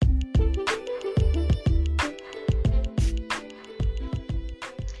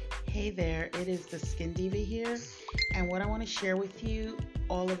the Skin Diva here, and what I want to share with you,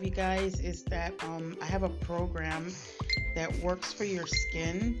 all of you guys, is that I have a program that works for your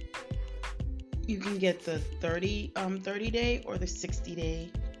skin. You can get the 30 day or the 60-day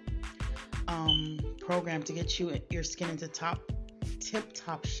program to get your skin into tip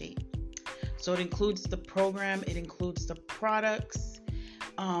top shape. So it includes the program, it includes the products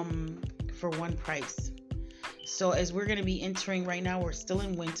for one price. So as we're going to be entering right now, we're still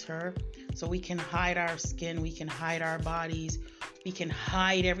in winter, so we can hide our skin, we can hide our bodies, we can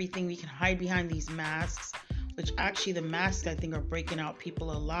hide everything, we can hide behind these masks, which actually the masks I think are breaking out people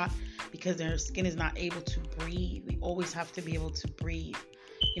a lot because their skin is not able to breathe. We always have to be able to breathe.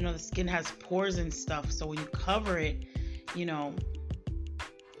 You know, the skin has pores and stuff, so when you cover it, you know.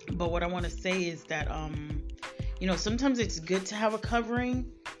 But what I want to say is that, you know, sometimes it's good to have a covering,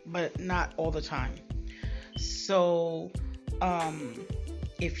 but not all the time. So,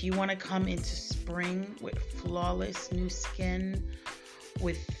 if you want to come into spring with flawless new skin,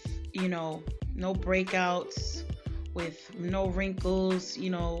 with, you know, no breakouts, with no wrinkles, you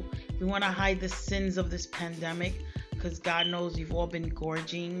know, we want to hide the sins of this pandemic, because God knows we've all been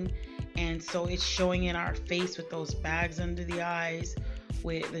gorging, and so it's showing in our face with those bags under the eyes,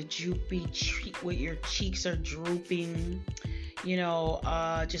 with the droopy cheek, with your cheeks are drooping, you know,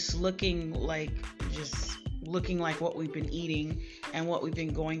 just looking like what we've been eating and what we've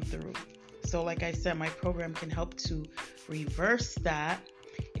been going through. So like I said, my program can help to reverse that.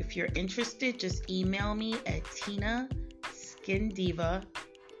 If you're interested, just email me at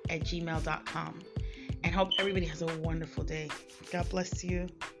tinaskindiva@gmail.com, and hope everybody has a wonderful day. God bless you.